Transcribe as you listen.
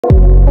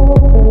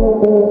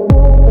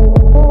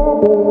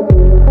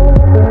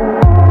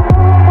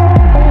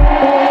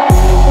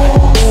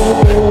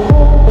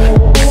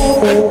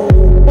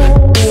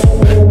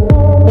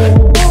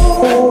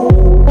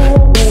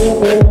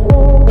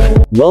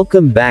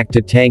Welcome back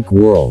to Tank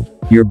World,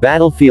 your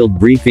battlefield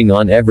briefing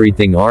on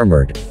everything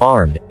armored,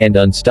 armed, and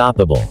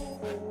unstoppable.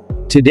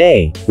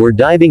 Today, we're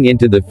diving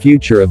into the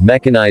future of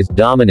mechanized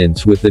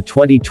dominance with the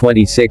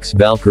 2026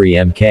 Valkyrie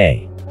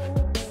Mk.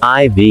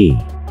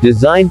 IV.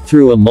 Designed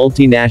through a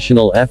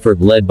multinational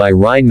effort led by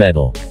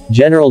Rheinmetall,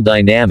 General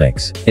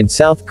Dynamics, and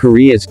South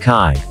Korea's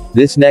Kai,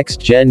 this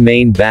next-gen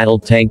main battle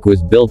tank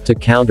was built to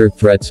counter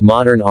threats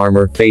modern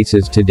armor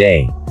faces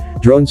today: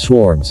 drone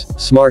swarms,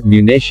 smart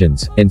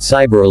munitions, and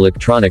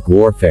cyber-electronic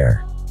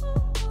warfare.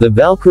 The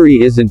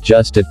Valkyrie isn't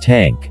just a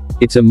tank,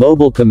 it's a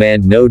mobile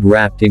command node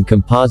wrapped in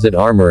composite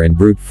armor and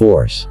brute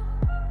force.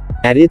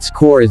 At its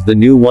core is the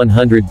new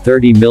 130mm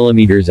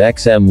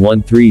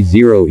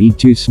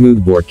XM130E2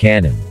 smoothbore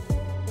cannon.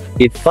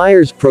 It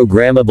fires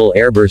programmable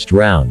airburst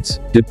rounds,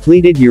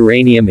 depleted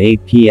uranium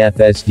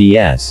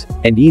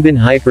APFSDS, and even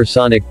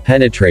hypersonic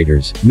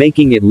penetrators,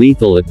 making it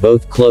lethal at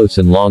both close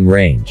and long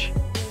range.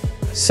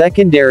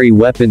 Secondary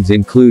weapons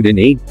include an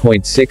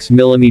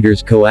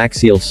 8.6mm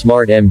coaxial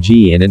smart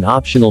MG and an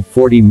optional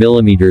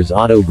 40mm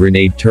auto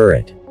grenade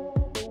turret.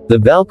 The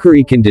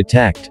Valkyrie can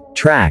detect,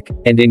 track,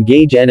 and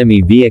engage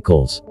enemy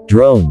vehicles,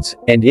 drones,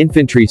 and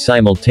infantry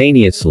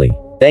simultaneously,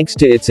 thanks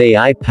to its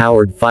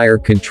AI-powered fire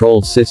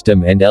control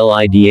system and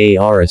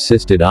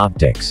LiDAR-assisted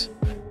optics.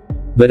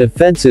 But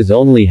offense is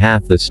only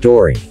half the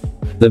story.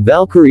 The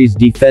Valkyrie's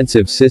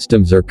defensive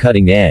systems are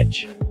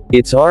cutting-edge.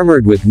 It's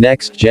armored with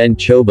next-gen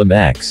Chobham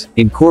X,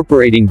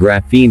 incorporating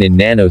graphene and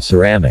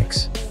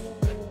nano-ceramics.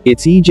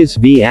 Its Aegis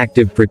V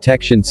active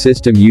protection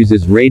system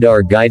uses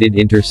radar-guided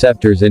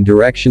interceptors and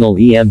directional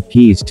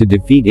EMPs to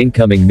defeat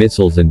incoming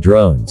missiles and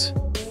drones.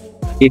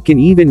 It can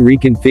even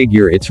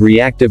reconfigure its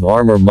reactive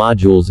armor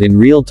modules in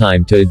real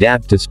time to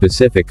adapt to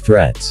specific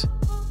threats.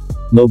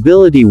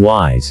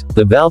 Mobility-wise,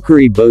 the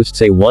Valkyrie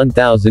boasts a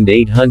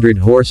 1,800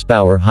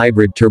 horsepower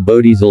hybrid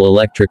turbodiesel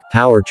electric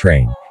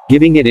powertrain,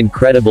 giving it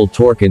incredible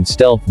torque and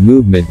stealth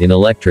movement in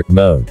electric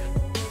mode.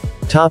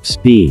 Top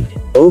speed: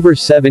 over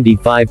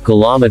 75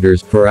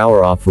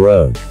 km/h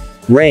off-road.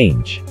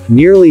 Range: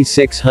 nearly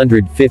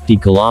 650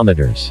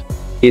 km.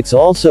 It's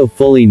also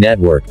fully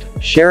networked,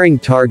 sharing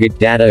target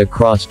data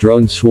across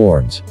drone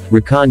swarms,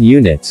 recon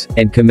units,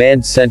 and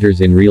command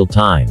centers in real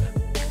time.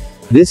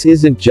 This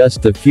isn't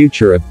just the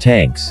future of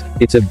tanks,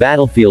 it's a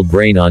battlefield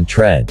brain on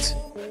treads.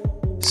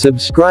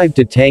 Subscribe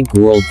to Tank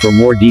World for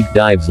more deep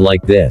dives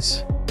like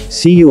this.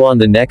 See you on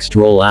the next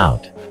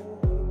rollout.